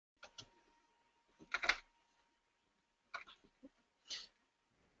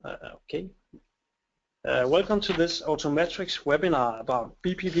Okay. Welcome to this Otometrics webinar about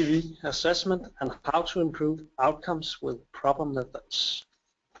BPPV assessment and how to improve outcomes with proper methods.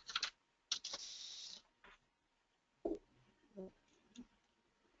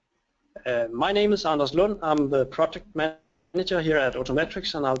 My name is Anders Lund. I'm the project manager here at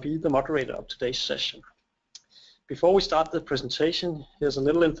Otometrics, and I'll be the moderator of today's session. Before we start the presentation, here's a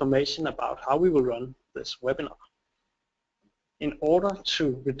little information about how we will run this webinar. In order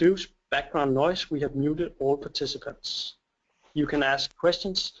to reduce background noise, we have muted all participants. You can ask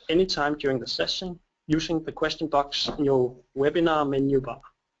questions anytime during the session using the question box in your webinar menu bar.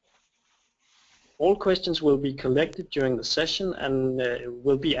 All questions will be collected during the session and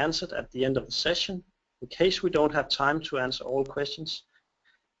will be answered at the end of the session. In case we don't have time to answer all questions,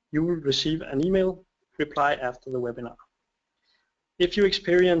 you will receive an email reply after the webinar. If you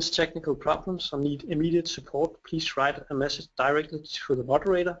experience technical problems or need immediate support, please write a message directly to the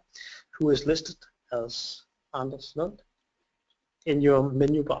moderator, who is listed as Anders Lund in your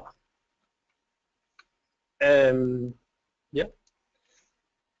menu bar. Yeah.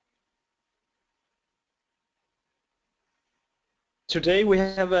 Today we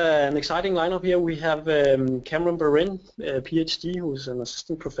have an exciting lineup here. We have Cameron Barin, PhD, who's an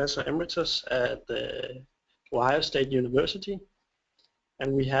assistant professor emeritus at Ohio State University.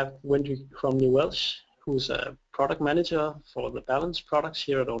 And we have Wendy Cromley-Welsh, who's a product manager for the balance products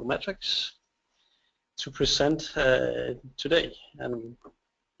here at Otometrics, to present today. And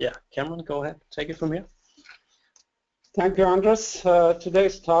yeah, Cameron, go ahead, take it from here. Thank you, Anders.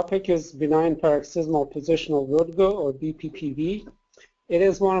 Today's topic is benign paroxysmal positional vertigo, or BPPV. It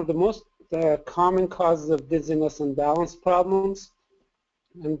is one of the most common causes of dizziness and balance problems.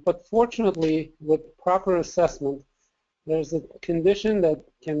 But fortunately, with proper assessment, there's a condition that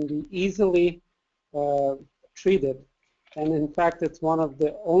can be easily treated, and in fact it's one of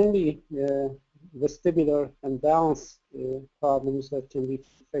the only vestibular and balance problems that can be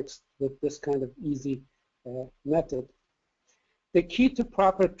fixed with this kind of easy method. The key to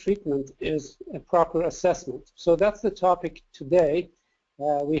proper treatment is a proper assessment. So that's the topic today.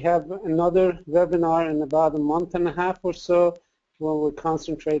 We have another webinar in about a month and a half or so where we'll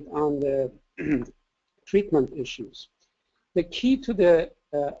concentrate on the treatment issues. The key to the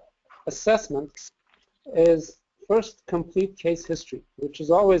assessment is first complete case history, which is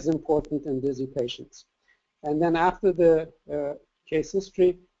always important in dizzy patients. And then after the case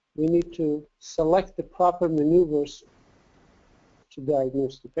history, we need to select the proper maneuvers to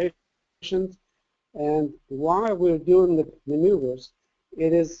diagnose the patient. And while we're doing the maneuvers,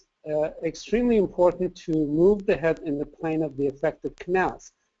 it is extremely important to move the head in the plane of the affected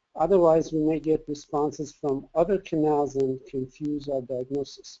canals. Otherwise, we may get responses from other canals and confuse our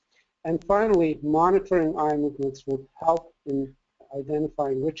diagnosis. And finally, monitoring eye movements will help in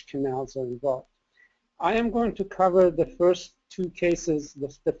identifying which canals are involved. I am going to cover the first two cases,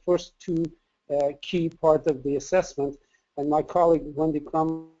 the first two key parts of the assessment, and my colleague Wendy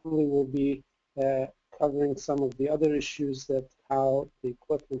Cromley will be covering some of the other issues, that how the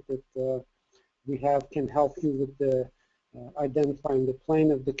equipment that we have can help you with the identifying the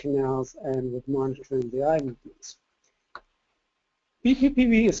plane of the canals and with monitoring the eye movements.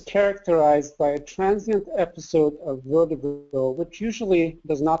 BPPV is characterized by a transient episode of vertigo, which usually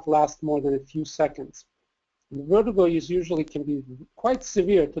does not last more than a few seconds. The vertigo usually can be quite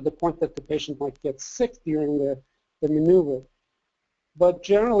severe to the point that the patient might get sick during the maneuver. But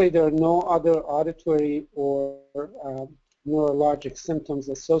generally, there are no other auditory or neurologic symptoms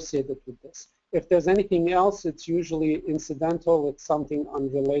associated with this. If there's anything else, it's usually incidental. It's something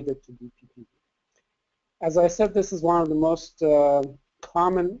unrelated to BPPV. As I said, this is one of the most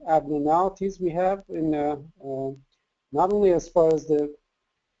common abnormalities we have in not only as far as the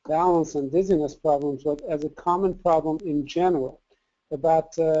balance and dizziness problems, but as a common problem in general.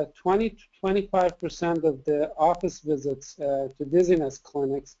 About 20 to 25% of the office visits to dizziness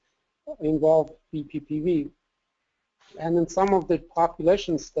clinics involve BPPV. And in some of the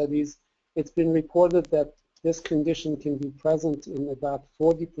population studies, it's been reported that this condition can be present in about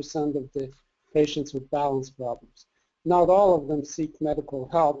 40% of the patients with balance problems. Not all of them seek medical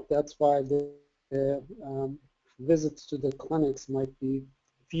help. That's why the visits to the clinics might be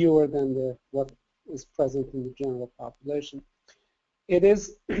fewer than what is present in the general population. It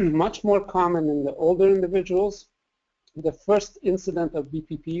is much more common in the older individuals. The first incident of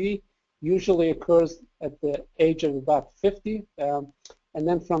BPPV usually occurs at the age of about 50. And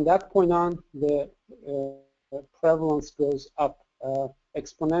then from that point on, the prevalence goes up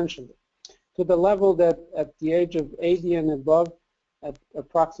exponentially to the level that at the age of 80 and above, at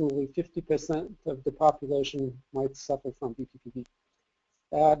approximately 50% of the population might suffer from BPPV.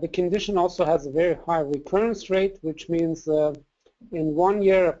 The condition also has a very high recurrence rate, which means in 1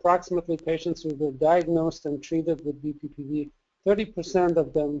 year, approximately patients who were diagnosed and treated with BPPV, 30%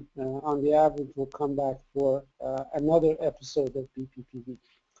 of them on the average will come back for another episode of BPPV.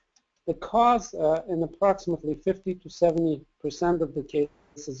 The cause in approximately 50 to 70% of the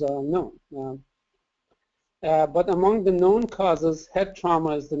cases are unknown. But among the known causes, head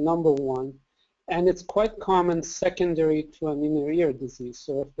trauma is the #1, and it's quite common secondary to an inner ear disease.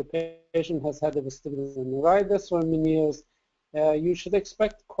 So if the patient has had a vestibular neuritis or Meniere's, you should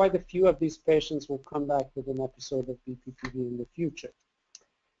expect quite a few of these patients will come back with an episode of BPPV in the future.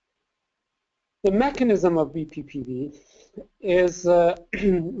 The mechanism of BPPV is,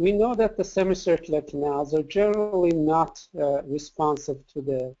 we know that the semicircular canals are generally not responsive to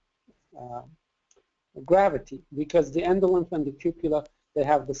the gravity, because the endolymph and the cupula, they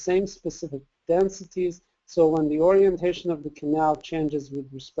have the same specific densities. So when the orientation of the canal changes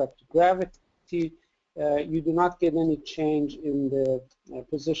with respect to gravity, you do not get any change in the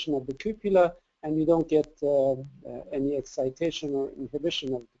position of the cupula, and you don't get any excitation or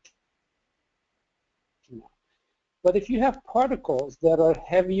inhibition of the canal. But if you have particles that are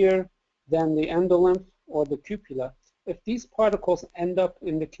heavier than the endolymph or the cupula, if these particles end up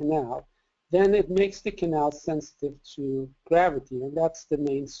in the canal, then it makes the canal sensitive to gravity, and that's the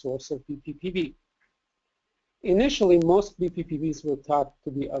main source of BPPV. Initially, most BPPVs were thought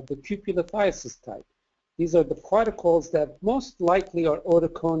to be of the cupulothiasis type. These are the particles that most likely are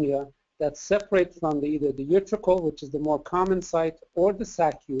otoconia that separate from either the utricle, which is the more common site, or the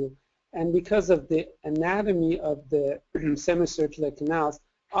saccule. And because of the anatomy of the semicircular canals,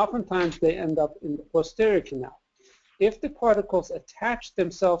 oftentimes they end up in the posterior canal. If the particles attach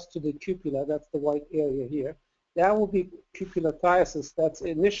themselves to the cupula, that's the white area here, that will be cupulothiasis. That's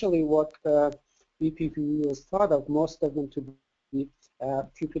initially what BPPV was thought of, most of them to be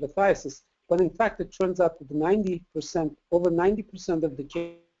cupulothiasis. But in fact, it turns out that over 90% of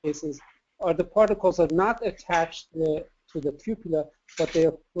the cases are the particles are not attached to the cupula, but they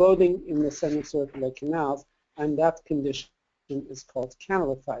are floating in the semicircular canals, and that condition is called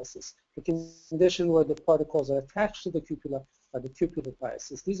canalothiasis. The condition where the particles are attached to the cupula are the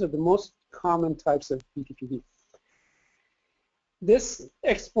cupulothiasis. These are the most common types of BPPV. This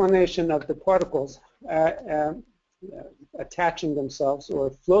explanation of the particles attaching themselves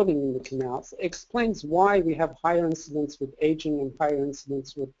or floating in the canals explains why we have higher incidence with aging and higher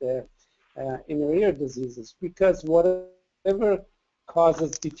incidence with the inner ear diseases, because whatever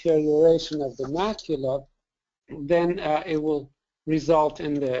causes deterioration of the macula, then it will result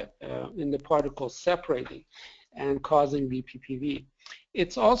in the particles separating and causing BPPV.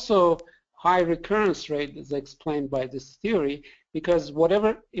 It's also high recurrence rate is explained by this theory, because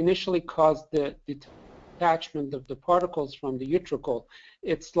whatever initially caused the detachment of the particles from the utricle,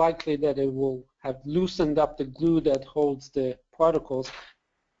 it's likely that it will have loosened up the glue that holds the particles,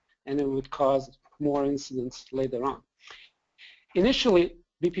 and it would cause more incidence later on. Initially,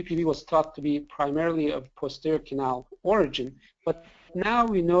 BPPV was thought to be primarily of posterior canal origin, but now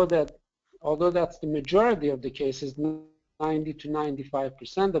we know that although that's the majority of the cases, 90 to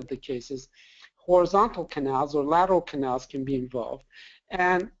 95% of the cases, horizontal canals or lateral canals can be involved.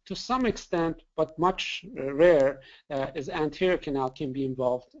 And to some extent, but much rare, is anterior canal can be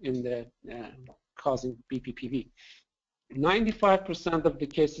involved in the causing BPPV. 95% of the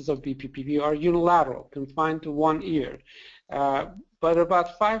cases of BPPV are unilateral, confined to one ear. But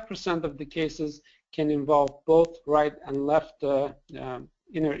about 5% of the cases can involve both right and left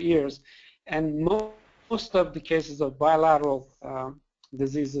inner ears. And most of the cases of bilateral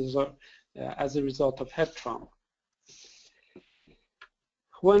diseases are as a result of head trauma.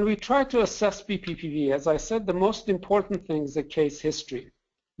 When we try to assess BPPV, as I said, the most important thing is the case history.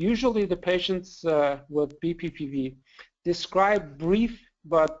 Usually the patients with BPPV describe brief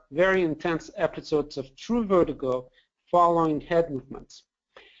but very intense episodes of true vertigo following head movements.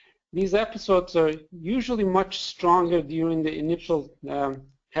 These episodes are usually much stronger during the initial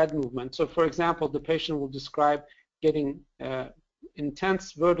head movement. So for example, the patient will describe getting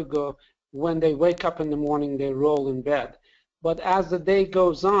intense vertigo when they wake up in the morning, they roll in bed. But as the day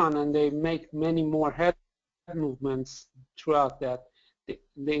goes on and they make many more head movements throughout that,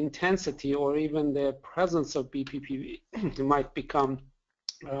 the intensity or even the presence of BPPV might become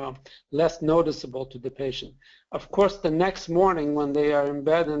less noticeable to the patient. Of course, the next morning when they are in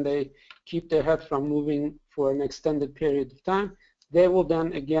bed and they keep their head from moving for an extended period of time, they will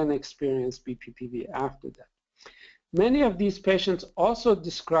then again experience BPPV after that. Many of these patients also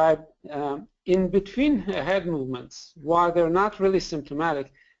describe in between head movements, while they're not really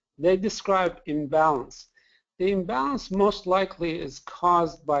symptomatic, they describe imbalance. The imbalance most likely is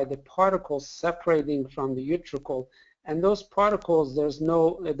caused by the particles separating from the utricle, and those particles,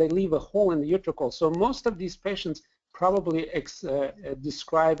 they leave a hole in the utricle. So most of these patients probably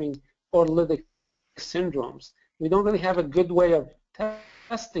describing otolytic syndromes. We don't really have a good way of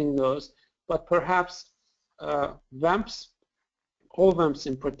testing those, but perhaps VEMPs, OVEMPs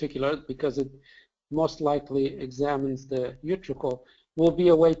in particular, because it most likely examines the utricle, will be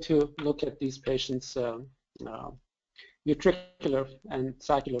a way to look at these patients' utricular and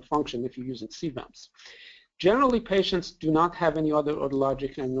saccular function if you're using CVEMPs. Generally, patients do not have any other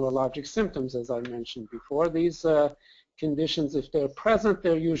otologic and neurologic symptoms, as I mentioned before. These conditions, if they're present,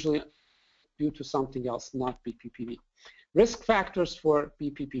 they're usually due to something else, not BPPV. Risk factors for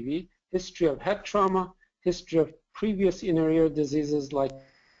BPPV: history of head trauma, history of previous inner ear diseases like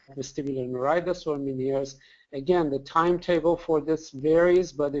vestibular neuritis or Meniere's. Again, the timetable for this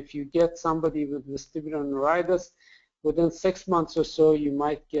varies, but if you get somebody with vestibular neuritis, within 6 months or so, you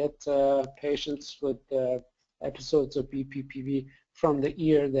might get patients with episodes of BPPV from the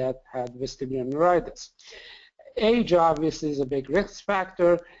ear that had vestibular neuritis. Age, obviously, is a big risk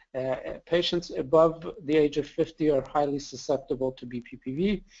factor. Patients above the age of 50 are highly susceptible to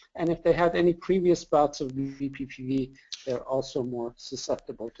BPPV, and if they had any previous bouts of BPPV, they're also more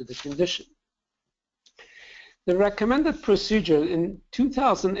susceptible to the condition. The recommended procedure in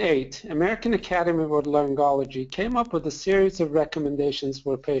 2008, American Academy of Otolaryngology came up with a series of recommendations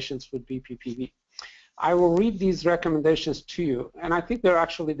for patients with BPPV. I will read these recommendations to you, and I think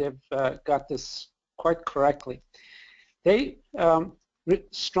they've got this quite correctly. They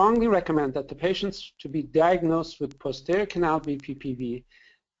strongly recommend that the patients to be diagnosed with posterior canal BPPV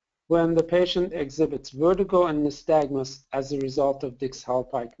when the patient exhibits vertigo and nystagmus as a result of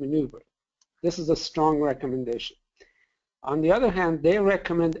Dix-Hallpike maneuver. This is a strong recommendation. On the other hand, they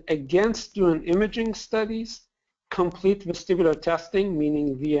recommend against doing imaging studies, complete vestibular testing,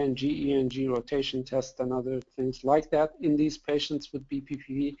 meaning VNG, ENG, rotation test, and other things like that in these patients with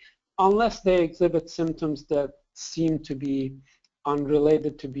BPPV, unless they exhibit symptoms that seem to be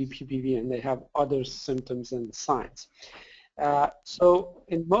unrelated to BPPV and they have other symptoms and signs. So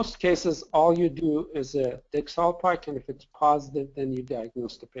in most cases, all you do is a Dix-Hallpike, and if it's positive, then you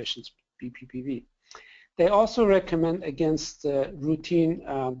diagnose the patient's BPPV. They also recommend against routine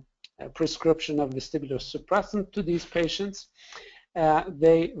prescription of vestibular suppressant to these patients.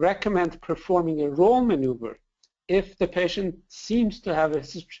 They recommend performing a roll maneuver if the patient seems to have a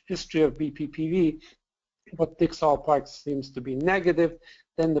history of BPPV, but Dix-Hallpike seems to be negative.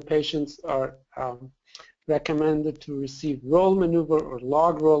 Then the patients are recommended to receive roll maneuver or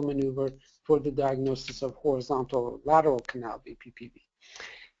log roll maneuver for the diagnosis of horizontal or lateral canal BPPV.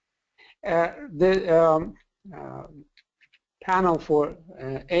 The panel for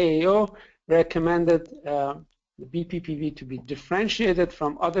AAO recommended the BPPV to be differentiated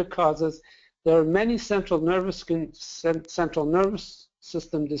from other causes. There are many central nervous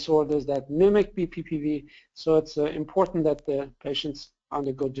system disorders that mimic BPPV, so it's important that the patients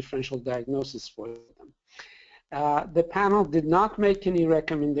undergo differential diagnosis for them. The panel did not make any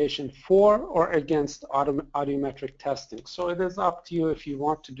recommendation for or against audiometric testing, so it is up to you if you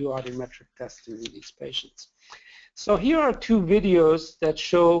want to do audiometric testing in these patients. So here are two videos that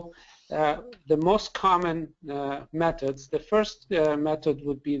show the most common methods. The first method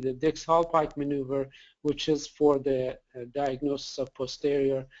would be the Dix-Hallpike maneuver, which is for the diagnosis of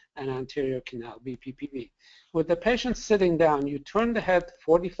posterior and anterior canal BPPV. With the patient sitting down, you turn the head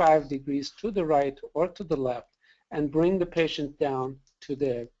 45 degrees to the right or to the left and bring the patient down to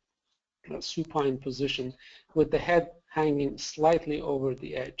the supine position with the head hanging slightly over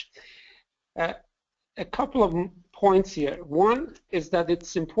the edge. A couple of points here. One is that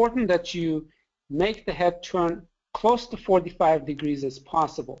it's important that you make the head turn close to 45 degrees as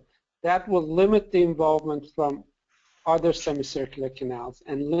possible. That will limit the involvement from other semicircular canals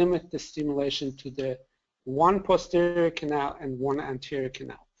and limit the stimulation to the one posterior canal and one anterior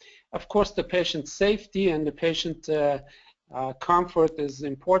canal. Of course, the patient's safety and the patient comfort is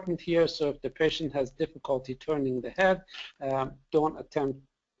important here, so if the patient has difficulty turning the head, don't attempt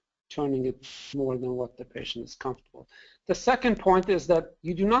turning it more than what the patient is comfortable. The second point is that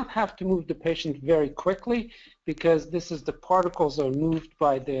you do not have to move the patient very quickly, because the particles are moved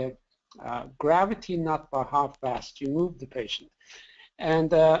by the gravity, not by how fast you move the patient.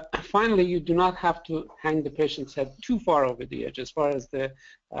 And finally, you do not have to hang the patient's head too far over the edge. As far as the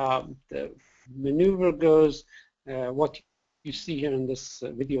maneuver goes, what you see here in this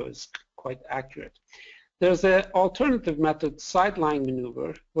video is quite accurate. There's an alternative method, side-lying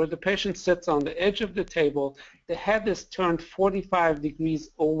maneuver, where the patient sits on the edge of the table. The head is turned 45 degrees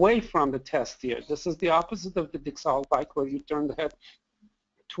away from the test ear. This is the opposite of the Dixal bike, where you turn the head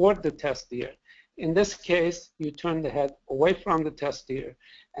toward the test ear. In this case, you turn the head away from the test ear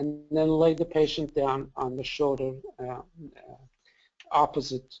and then lay the patient down on the shoulder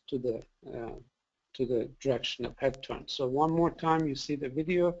opposite to the direction of head turn. So one more time, you see the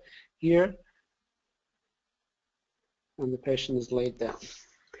video here, and the patient is laid down.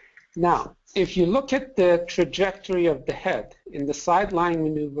 Now, if you look at the trajectory of the head in the side-lying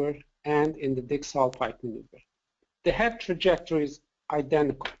maneuver and in the Dixal pike maneuver, the head trajectory is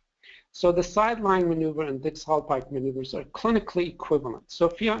identical. So the side-lying maneuver and Dixal pike maneuvers are clinically equivalent. So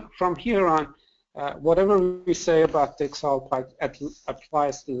from here on, whatever we say about Dixal pike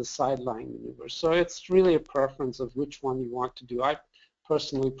applies to the side-lying maneuver. So it's really a preference of which one you want to do. I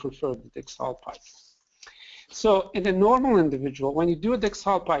personally prefer the Dixal pike. So in a normal individual, when you do a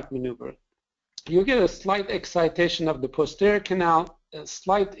Dixal pike maneuver, you get a slight excitation of the posterior canal, a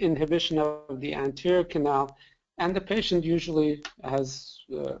slight inhibition of the anterior canal, and the patient usually has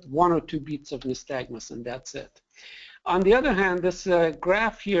 1 or 2 beats of nystagmus, and that's it. On the other hand, this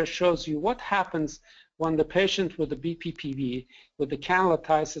graph here shows you what happens when the patient with the BPPV, with the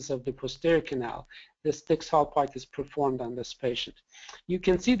canalitis of the posterior canal, this Dixal pike is performed on this patient. You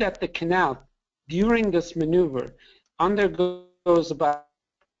can see that the canal during this maneuver undergoes about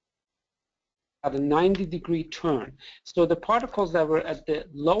a 90-degree turn. So the particles that were at the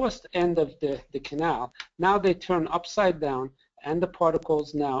lowest end of the canal, now they turn upside down, and the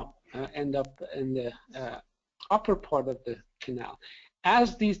particles now end up in the upper part of the canal.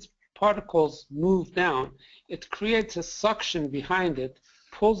 As these particles move down, it creates a suction behind it,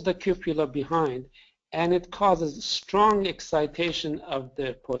 pulls the cupula behind, and it causes strong excitation of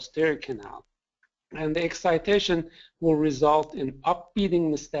the posterior canal. And the excitation will result in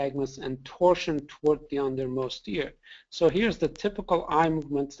upbeating nystagmus and torsion toward the undermost ear. So here's the typical eye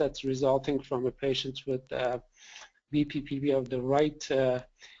movements that's resulting from a patient with BPPV of the right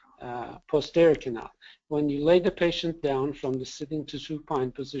posterior canal. When you lay the patient down from the sitting to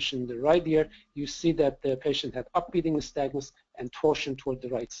supine position in the right ear, you see that the patient had upbeating nystagmus and torsion toward the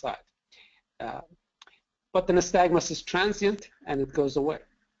right side. But the nystagmus is transient and it goes away.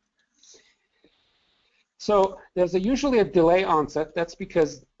 So there's usually a delay onset. That's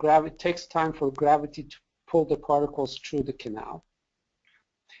because it takes time for gravity to pull the particles through the canal.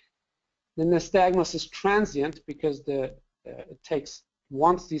 The nystagmus is transient because it takes,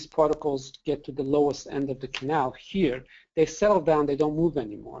 once these particles get to the lowest end of the canal here, they settle down, they don't move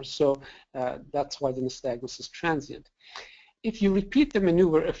anymore. So that's why the nystagmus is transient. If you repeat the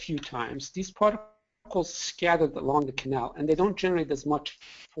maneuver a few times, these particles scattered along the canal and they don't generate as much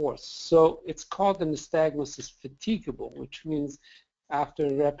force. So it's called the nystagmus is fatigable, which means after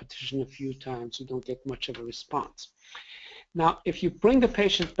a repetition a few times you don't get much of a response. Now if you bring the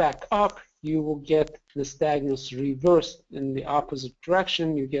patient back up, you will get nystagmus reversed in the opposite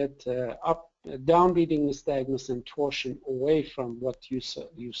direction. You get downbeating nystagmus and torsion away from what you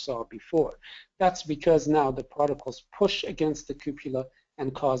saw before. That's because now the particles push against the cupula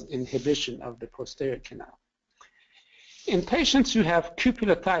and cause inhibition of the posterior canal. In patients who have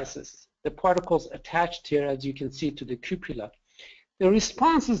cupulatitis, the particles attached here, as you can see, to the cupula, the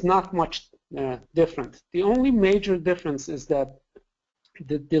response is not much different. The only major difference is that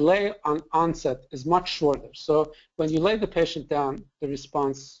the delay on onset is much shorter. So when you lay the patient down, the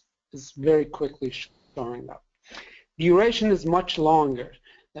response is very quickly showing up. Duration is much longer.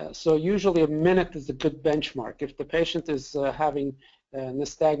 So usually a minute is a good benchmark. If the patient is having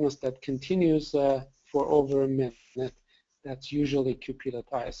nystagmus that continues for over a minute, that's usually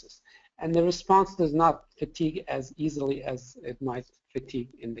cupulatitis. And the response does not fatigue as easily as it might fatigue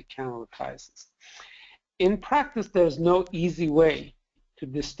in the canalitis. In practice, there's no easy way to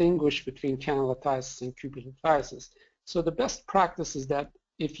distinguish between canalitis and cupulatitis. So the best practice is that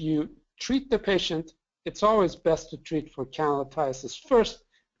if you treat the patient, it's always best to treat for canalitis first,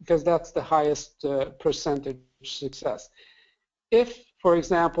 because that's the highest percentage success. If, for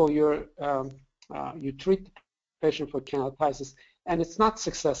example, you treat the patient for canalitis and it's not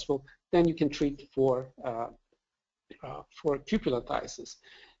successful, then you can treat for cupulatitis.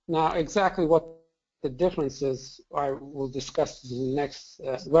 Now, exactly what the difference is, I will discuss in the next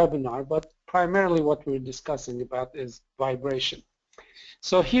webinar, but primarily what we're discussing about is vibration.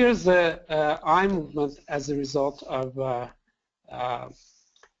 So here's the eye movement as a result of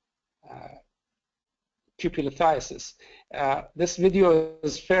cupulatitis. This video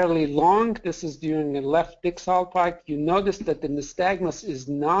is fairly long. This is during a left Dixhall pike. You notice that the nystagmus is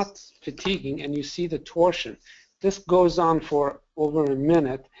not fatiguing, and you see the torsion. This goes on for over a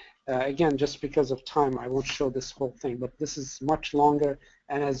minute. Again, just because of time, I won't show this whole thing, but this is much longer.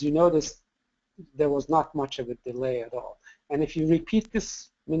 And as you notice, there was not much of a delay at all. And if you repeat this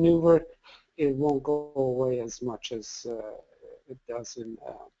maneuver, it won't go away as much as it does in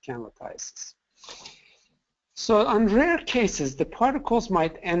canalitis. So on rare cases, the particles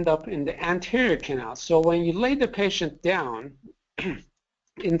might end up in the anterior canal. So when you lay the patient down,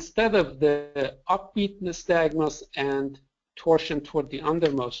 instead of the upbeat nystagmus and torsion toward the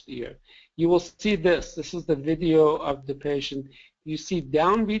undermost ear, you will see this. This is the video of the patient. You see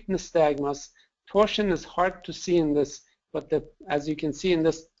downbeat nystagmus. Torsion is hard to see in this, but as you can see in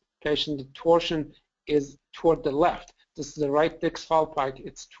this patient, the torsion is toward the left. This is the right Dixhall pike.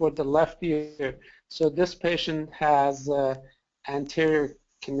 It's toward the left ear. So this patient has anterior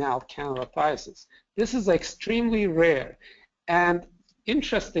canal canalithysis. This is extremely rare. And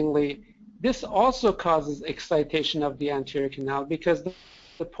interestingly, this also causes excitation of the anterior canal because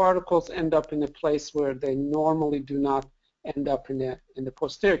the particles end up in a place where they normally do not end up in the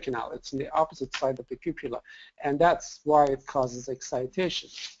posterior canal. It's in the opposite side of the cupula, and that's why it causes excitation.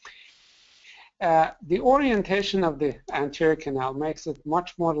 The orientation of the anterior canal makes it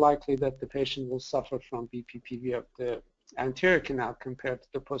much more likely that the patient will suffer from BPPV of the anterior canal compared to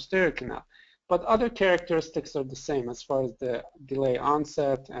the posterior canal. But other characteristics are the same as far as the delay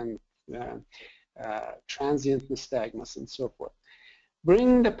onset and transient nystagmus and so forth.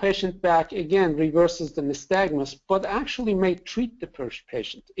 Bringing the patient back, again, reverses the nystagmus, but actually may treat the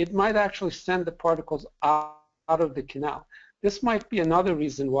patient. It might actually send the particles out of the canal. This might be another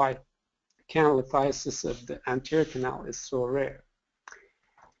reason why canalithysis of the anterior canal is so rare.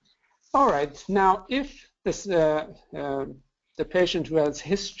 All right, now if this, the patient who has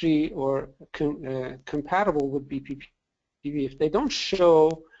history or compatible with BPPV, if they don't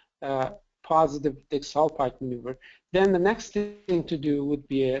show positive Dixhall pike maneuver, then the next thing to do would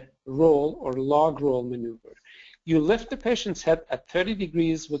be a roll or log roll maneuver. You lift the patient's head at 30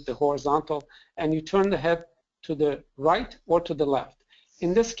 degrees with the horizontal, and you turn the head to the right or to the left.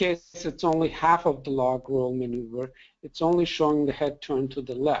 In this case, it's only half of the log roll maneuver. It's only showing the head turned to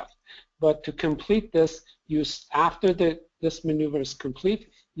the left. But to complete this, after this maneuver is complete,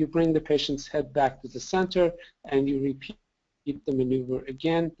 you bring the patient's head back to the center, and you repeat the maneuver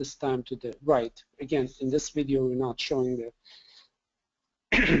again, this time to the right. Again, in this video, we're not showing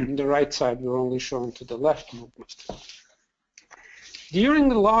the right side. We're only showing to the left movement. During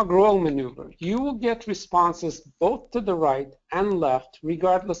the log roll maneuver, you will get responses both to the right and left,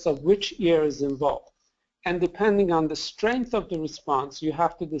 regardless of which ear is involved. And depending on the strength of the response, you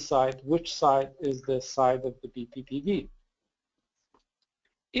have to decide which side is the side of the BPPV.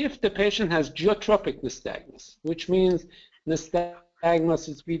 If the patient has geotropic nystagmus, which means nystagmus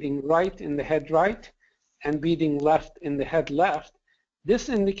is beating right in the head right and beating left in the head left, this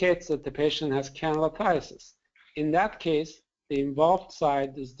indicates that the patient has canalithysis. In that case, the involved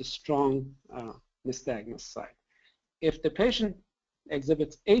side is the strong nystagmus side. If the patient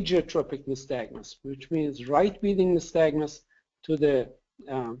exhibits ageotropic nystagmus, which means right beating nystagmus to the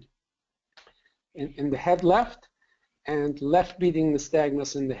in the head left and left beating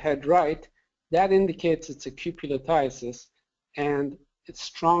nystagmus in the head right, that indicates it's a cupulothysis, and its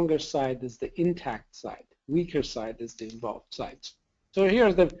stronger side is the intact side. Weaker side is the involved side. So here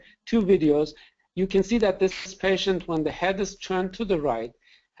are the two videos. You can see that this patient, when the head is turned to the right,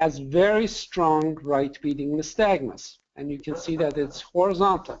 has very strong right beating nystagmus. And you can see that it's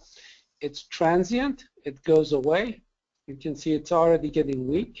horizontal. It's transient. It goes away. You can see it's already getting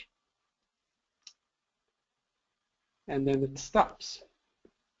weak. And then it stops.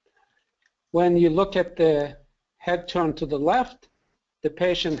 When you look at the head turned to the left, the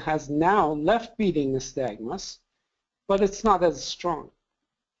patient has now left beating nystagmus, but it's not as strong.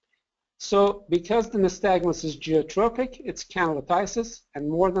 So because the nystagmus is geotropic, it's canalithysis, and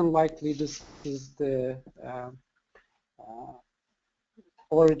more than likely this is the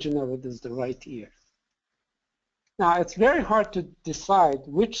origin of it is the right ear. Now, it's very hard to decide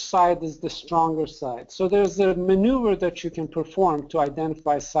which side is the stronger side. So there's a maneuver that you can perform to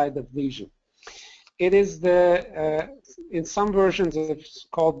identify side of lesion. It is the, in some versions it's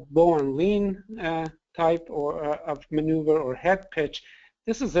called bow and lean type or of maneuver or head pitch.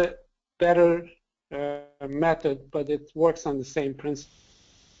 This is a better method, but it works on the same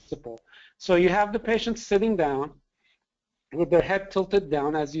principle. So you have the patient sitting down with their head tilted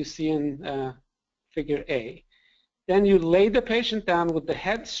down, as you see in figure A. Then you lay the patient down with the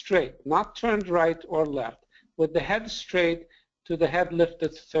head straight, not turned right or left, with the head straight to the head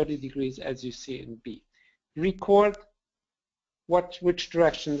lifted 30 degrees as you see in B. Record which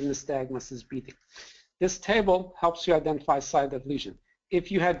direction the nystagmus is beating. This table helps you identify site of lesion.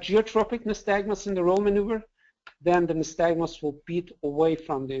 If you had geotropic nystagmus in the roll maneuver, then the nystagmus will beat away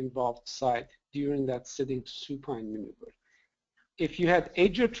from the involved side during that sitting to supine maneuver. If you had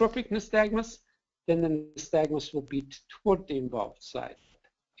ageotropic nystagmus, then the nystagmus will beat toward the involved side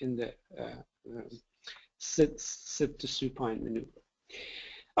in the sit to supine maneuver.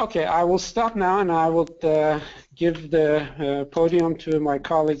 Okay, I will stop now and I will give the podium to my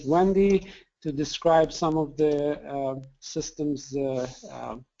colleague Wendy to describe some of the system's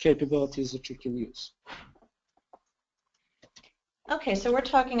capabilities that you can use. Okay, so we're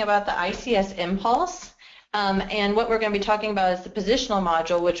talking about the ICS Impulse, and what we're going to be talking about is the positional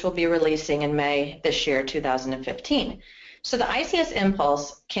module, which we'll be releasing in May this year, 2015. So the ICS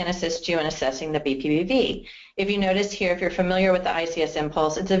Impulse can assist you in assessing the BPPV. If you notice here, if you're familiar with the ICS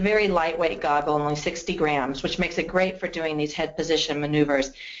Impulse, it's a very lightweight goggle, only 60 grams, which makes it great for doing these head position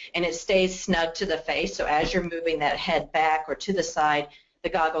maneuvers. And it stays snug to the face, so as you're moving that head back or to the side, the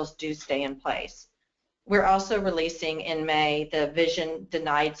goggles do stay in place. We're also releasing in May the vision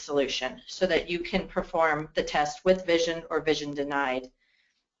denied solution so that you can perform the test with vision or vision denied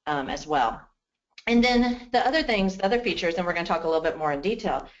as well. And then the other things, the other features, and we're going to talk a little bit more in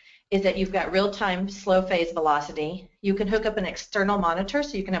detail, is that you've got real-time slow phase velocity. You can hook up an external monitor,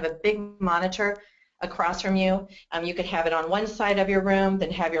 so you can have a big monitor across from you. You could have it on one side of your room, then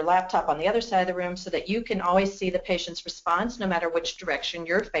have your laptop on the other side of the room so that you can always see the patient's response no matter which direction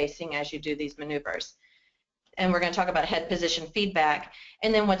you're facing as you do these maneuvers. And we're going to talk about head position feedback.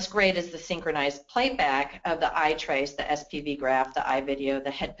 And then what's great is the synchronized playback of the eye trace, the SPV graph, the eye video, the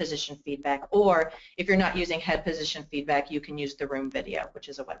head position feedback, or if you're not using head position feedback, you can use the room video, which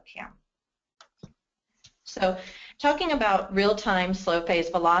is a webcam. So talking about real-time slow phase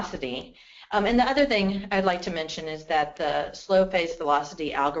velocity, and the other thing I'd like to mention is that the slow phase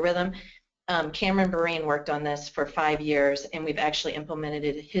velocity algorithm, Cameron Breen worked on this for 5 years, and we've actually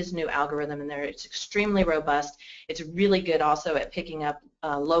implemented his new algorithm in there. It's extremely robust. It's really good also at picking up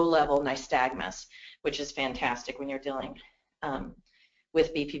low-level nystagmus, which is fantastic when you're dealing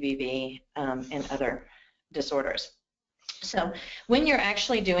with BPPV and other disorders. So when you're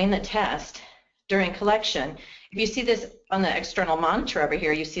actually doing the test during collection, if you see this on the external monitor over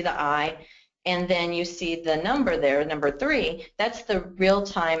here, you see the eye, and then you see the number there, number 3, that's the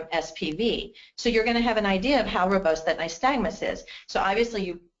real-time SPV. So you're going to have an idea of how robust that nystagmus is. So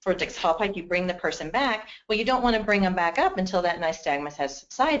obviously, for Dix-Hallpike, you bring the person back. Well, you don't want to bring them back up until that nystagmus has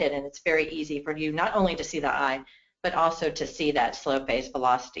subsided, and it's very easy for you not only to see the eye, but also to see that slow phase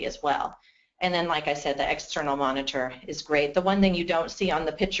velocity as well. And then, like I said, the external monitor is great. The one thing you don't see on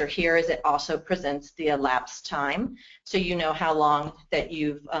the picture here is it also presents the elapsed time, so you know how long that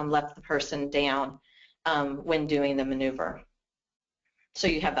you've left the person down when doing the maneuver. So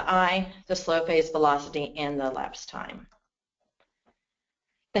you have the eye, the slow phase velocity, and the elapsed time.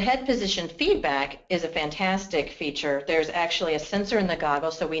 The head position feedback is a fantastic feature. There's actually a sensor in the goggle,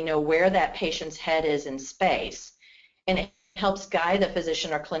 so we know where that patient's head is in space. And it helps guide the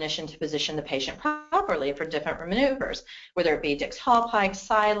physician or clinician to position the patient properly for different maneuvers, whether it be Dix-Hallpike,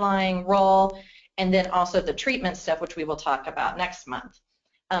 side-lying, roll, and then also the treatment stuff, which we will talk about next month.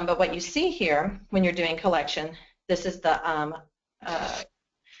 But what you see here when you're doing collection, this is the,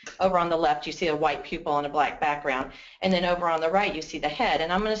 over on the left you see a white pupil on a black background, and then over on the right you see the head.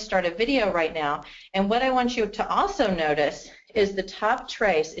 And I'm going to start a video right now, and what I want you to also notice is the top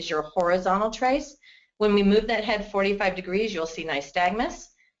trace is your horizontal trace. When we move that head 45 degrees, you'll see nystagmus.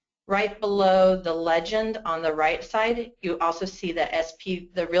 Right below the legend on the right side, you also see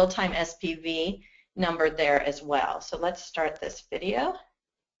the real-time SPV numbered there as well. So let's start this video.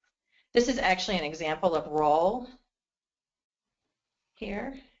 This is actually an example of roll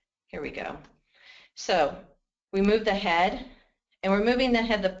here. Here we go. So we move the head, and we're moving the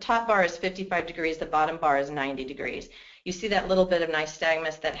head. The top bar is 55 degrees, the bottom bar is 90 degrees. You see that little bit of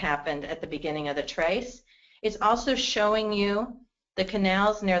nystagmus that happened at the beginning of the trace. It's also showing you the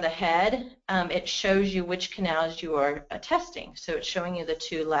canals near the head. It shows you which canals you are testing. So it's showing you the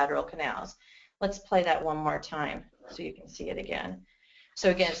 2 lateral canals. Let's play that one more time so you can see it again. So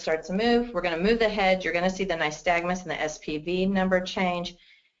again, it starts to move. We're going to move the head. You're going to see the nystagmus and the SPV number change.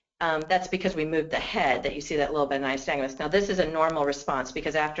 That's because we moved the head that you see that little bit of nystagmus. Now this is a normal response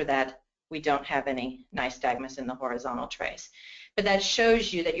because after that, we don't have any nystagmus in the horizontal trace. But that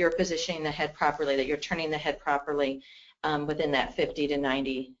shows you that you're positioning the head properly, that you're turning the head properly, within that 50 to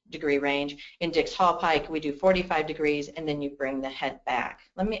 90 degree range. In Dix-Hallpike, we do 45 degrees, and then you bring the head back.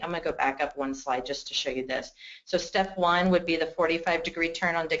 I'm going to go back up one slide just to show you this. So step 1 would be the 45 degree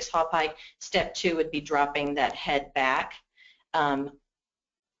turn on Dix-Hallpike. Step 2 would be dropping that head back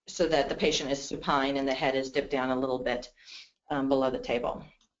so that the patient is supine and the head is dipped down a little bit below the table.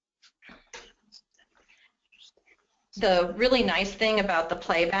 The really nice thing about the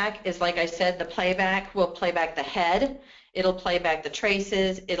playback is, like I said, the playback will play back the head, it'll play back the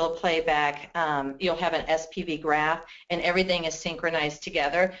traces, it'll play back, you'll have an SPV graph, and everything is synchronized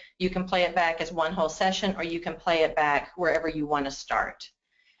together. You can play it back as one whole session, or you can play it back wherever you want to start,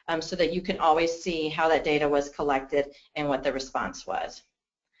 so that you can always see how that data was collected and what the response was.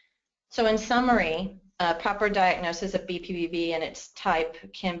 So in summary, proper diagnosis of BPPV and its type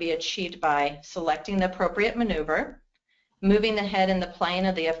can be achieved by selecting the appropriate maneuver, moving the head in the plane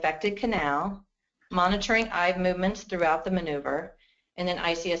of the affected canal, monitoring eye movements throughout the maneuver, and then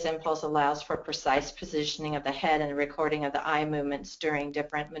ICS Impulse allows for precise positioning of the head and recording of the eye movements during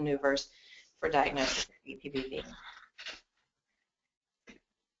different maneuvers for diagnosis of BPPV.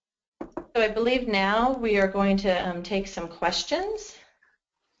 So I believe now we are going to take some questions.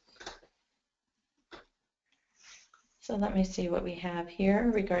 So let me see what we have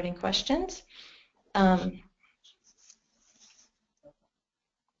here regarding questions.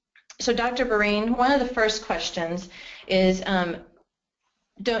 So Dr. Barine, one of the first questions is,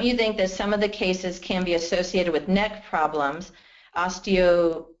 don't you think that some of the cases can be associated with neck problems,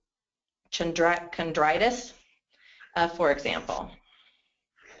 osteochondritis, for example?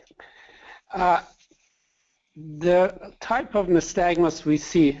 The type of nystagmus we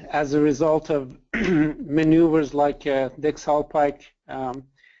see as a result of maneuvers like Dix-Hallpike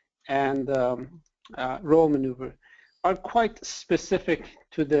and roll maneuver are quite specific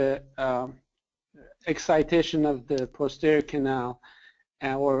to the excitation of the posterior canal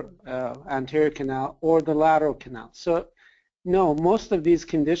or anterior canal or the lateral canal. So no, most of these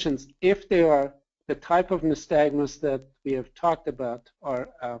conditions, if they are the type of nystagmus that we have talked about, are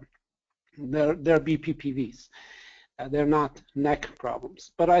they're BPPVs. They're not neck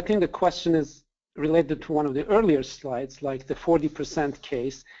problems. But I think the question is related to one of the earlier slides, like the 40%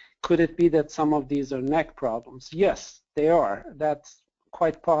 case. Could it be that some of these are neck problems? Yes, they are. That's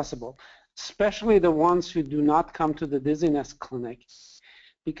quite possible, especially the ones who do not come to the dizziness clinic,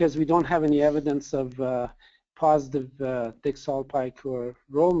 because we don't have any evidence of positive Dix-Hallpike or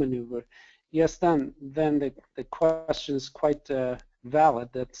roll maneuver. Yes, then the question is quite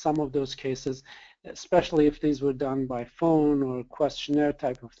valid that some of those cases, especially if these were done by phone or questionnaire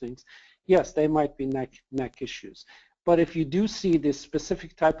type of things, yes, they might be neck issues. But if you do see this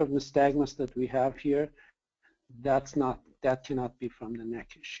specific type of nystagmus that we have here, that cannot be from the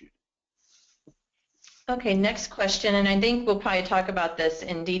neck issue. Okay, next question, and I think we'll probably talk about this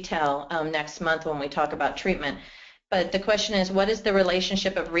in detail next month when we talk about treatment. But the question is, what is the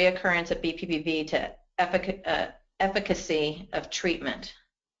relationship of reoccurrence of BPPV to efficacy of treatment?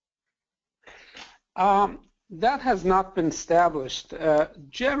 That has not been established.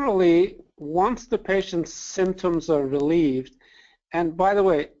 Generally, once the patient's symptoms are relieved, and by the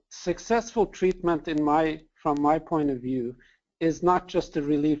way, successful treatment from my point of view is not just a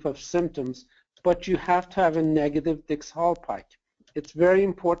relief of symptoms, but you have to have a negative Dix-Hallpike. It's very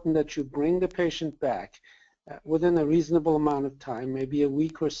important that you bring the patient back within a reasonable amount of time, maybe a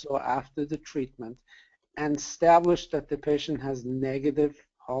week or so after the treatment, and establish that the patient has negative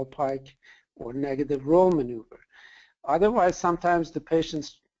Hallpike or negative roll maneuver. Otherwise, sometimes the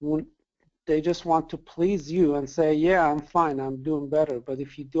patients they just want to please you and say, yeah, I'm fine, I'm doing better. But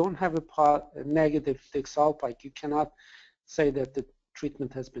if you don't have a negative Dix-Hallpike, you cannot say that the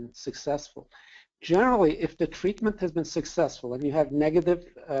treatment has been successful. Generally, if the treatment has been successful and you have negative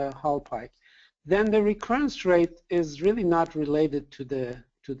Hallpike, then the recurrence rate is really not related to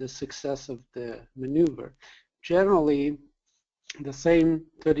the success of the maneuver. Generally, the same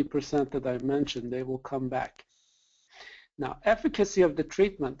 30% that I mentioned, they will come back. Now, efficacy of the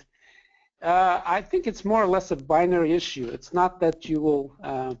treatment, I think it's more or less a binary issue. It's not that you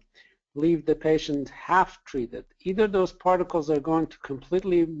will leave the patient half treated. Either those particles are going to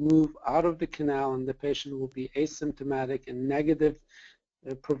completely move out of the canal and the patient will be asymptomatic and negative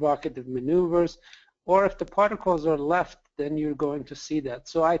provocative maneuvers, or if the particles are left, then you're going to see that.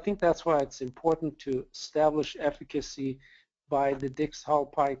 So I think that's why it's important to establish efficacy by the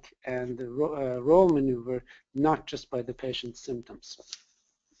Dix-Hallpike and the roll maneuver, not just by the patient's symptoms.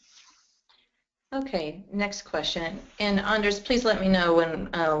 Okay, next question. And Anders, please let me know when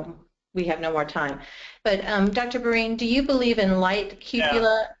we have no more time. But Dr. Barine, do you believe in light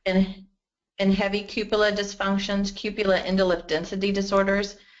cupula in heavy cupula dysfunctions, cupula endolift density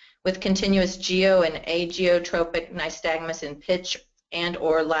disorders with continuous geo and agiotropic nystagmus in pitch and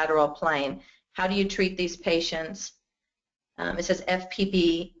or lateral plane. How do you treat these patients? It says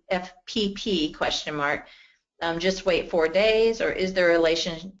FPP question mark. Just wait 4 days, or is there a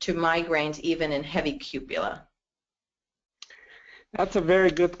relation to migraines even in heavy cupula? That's a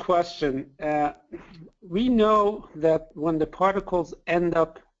very good question. We know that when the particles end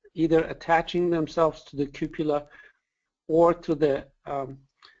up either attaching themselves to the cupula or to the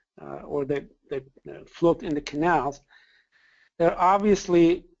float in the canals, they're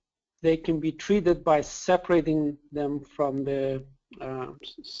obviously they can be treated by separating them from the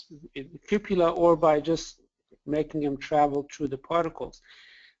cupula or by just making them travel through the particles.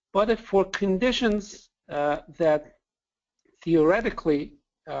 But if for conditions that theoretically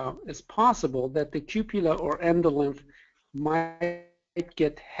it's possible that the cupula or endolymph might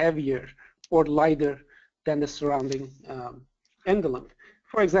get heavier or lighter than the surrounding endolymph.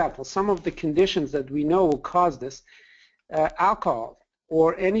 For example, some of the conditions that we know will cause this, alcohol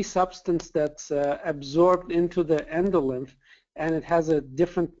or any substance that's absorbed into the endolymph and it has a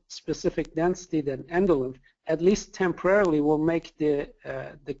different specific density than endolymph, at least temporarily will make the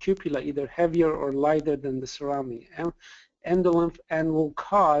cupula either heavier or lighter than the surrounding endolymph and will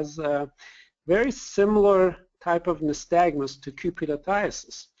cause very similar type of nystagmus to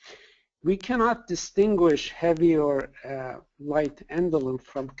cupulolithiasis. We cannot distinguish heavy or light endolymph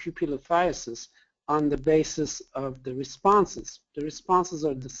from cupulolithiasis on the basis of the responses. The responses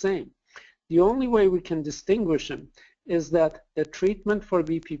are the same. The only way we can distinguish them is that the treatment for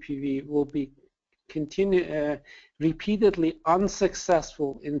BPPV will be repeatedly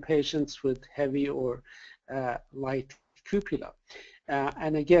unsuccessful in patients with heavy or light cupula.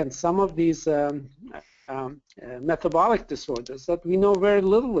 And again, some of these metabolic disorders that we know very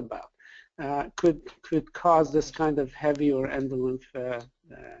little about could cause this kind of heavy or endolymph,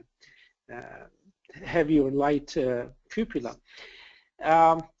 heavy or light cupula.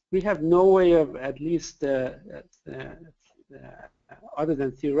 We have no way of, at least other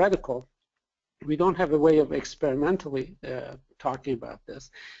than theoretical, we don't have a way of experimentally talking about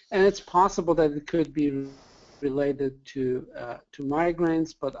this. And it's possible that it could be related to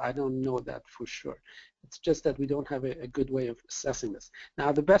migraines, but I don't know that for sure. It's just that we don't have a good way of assessing this.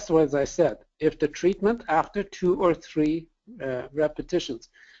 Now, the best way, as I said, if the treatment after 2 or 3 repetitions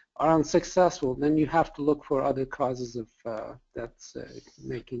are unsuccessful, then you have to look for other causes of that's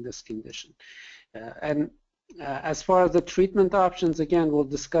making this condition. As far as the treatment options, again,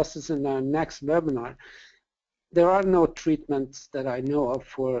 we'll discuss this in our next webinar. There are no treatments that I know of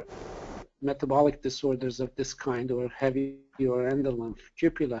for metabolic disorders of this kind or heavy or endolymph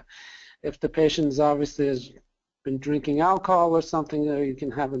cupula. If the patient obviously has been drinking alcohol or something, you can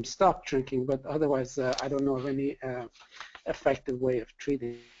have him stop drinking, but otherwise I don't know of any effective way of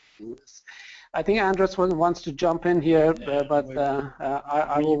treating this. I think Andres wants to jump in here, but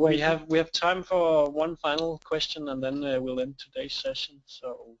I will wait. We have time for one final question, and then we'll end today's session.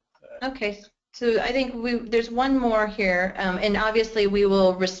 So. Okay. So I think there's one more here, and obviously we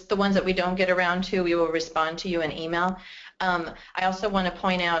will the ones that we don't get around to, we will respond to you in email. I also want to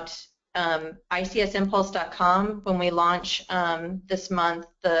point out ICSimpulse.com. When we launch this month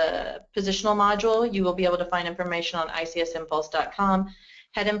the positional module, you will be able to find information on ICSimpulse.com.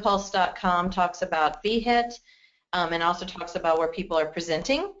 HeadImpulse.com talks about VHIT and also talks about where people are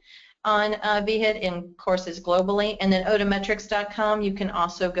presenting on VHIT in courses globally. And then Otometrics.com, you can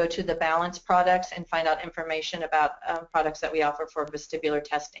also go to the Balance products and find out information about products that we offer for vestibular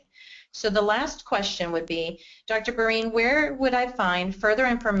testing. So the last question would be, Dr. Barine, where would I find further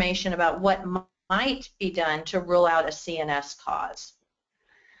information about what might be done to rule out a CNS cause?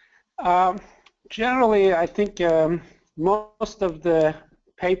 Generally, I think most of the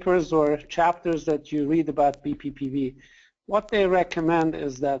papers or chapters that you read about BPPV, what they recommend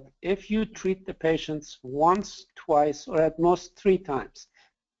is that if you treat the patients once, twice, or at most 3 times,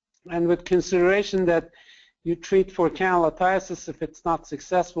 and with consideration that you treat for canalolithiasis, if it's not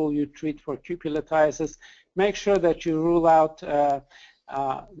successful, you treat for cupulolithiasis, make sure that you rule out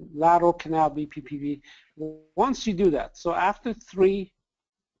lateral canal BPPV. Once you do that, so after 3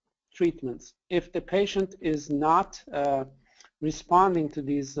 treatments, if the patient is not responding to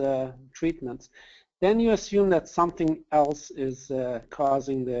these treatments, then you assume that something else is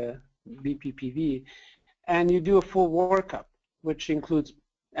causing the BPPV, and you do a full workup, which includes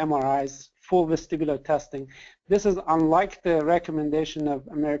MRIs, full vestibular testing. This is unlike the recommendation of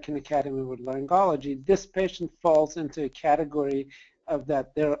American Academy of Laryngology. This patient falls into a category of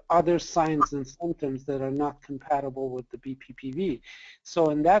that there are other signs and symptoms that are not compatible with the BPPV. So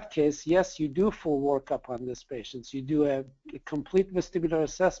in that case, yes, you do full workup on this patient. You do a complete vestibular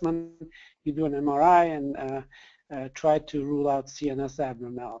assessment, you do an MRI, and try to rule out CNS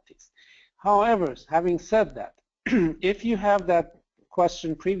abnormalities. However, having said that, if you have that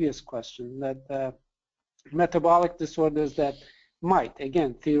question, previous question, that metabolic disorders that might,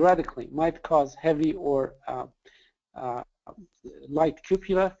 again, theoretically, might cause heavy or light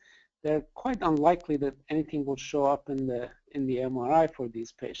cupula, they're quite unlikely that anything will show up in the MRI for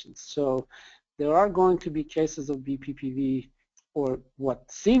these patients. So there are going to be cases of BPPV, or what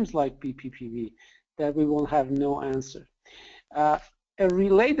seems like BPPV, that we will have no answer. A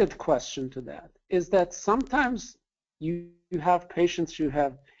related question to that is that sometimes you have patients who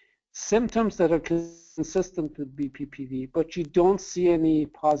have symptoms that are consistent with BPPV, but you don't see any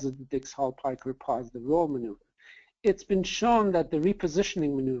positive Dix-Hallpike or positive roll maneuver. It's been shown that the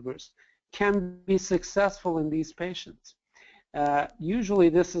repositioning maneuvers can be successful in these patients. Usually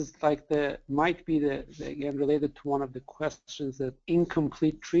this is like might be again related to one of the questions, that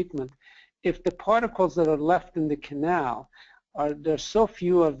incomplete treatment. If the particles that are left in the canal there's so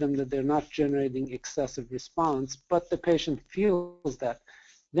few of them that they're not generating excessive response, but the patient feels that,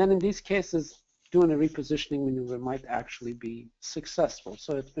 then in these cases, doing a repositioning maneuver might actually be successful.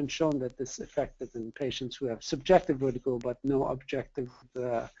 So it's been shown that this is effective in patients who have subjective vertigo but no objective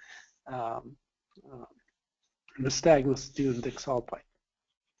nystagmus due to Dix-Hallpike.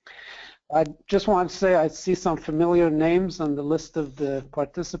 I just want to say I see some familiar names on the list of the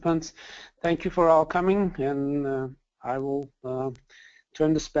participants. Thank you for all coming, and I will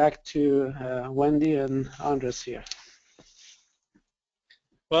turn this back to Wendy and Andres here.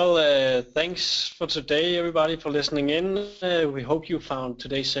 Well, thanks for today, everybody, for listening in. We hope you found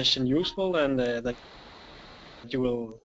today's session useful, and that you will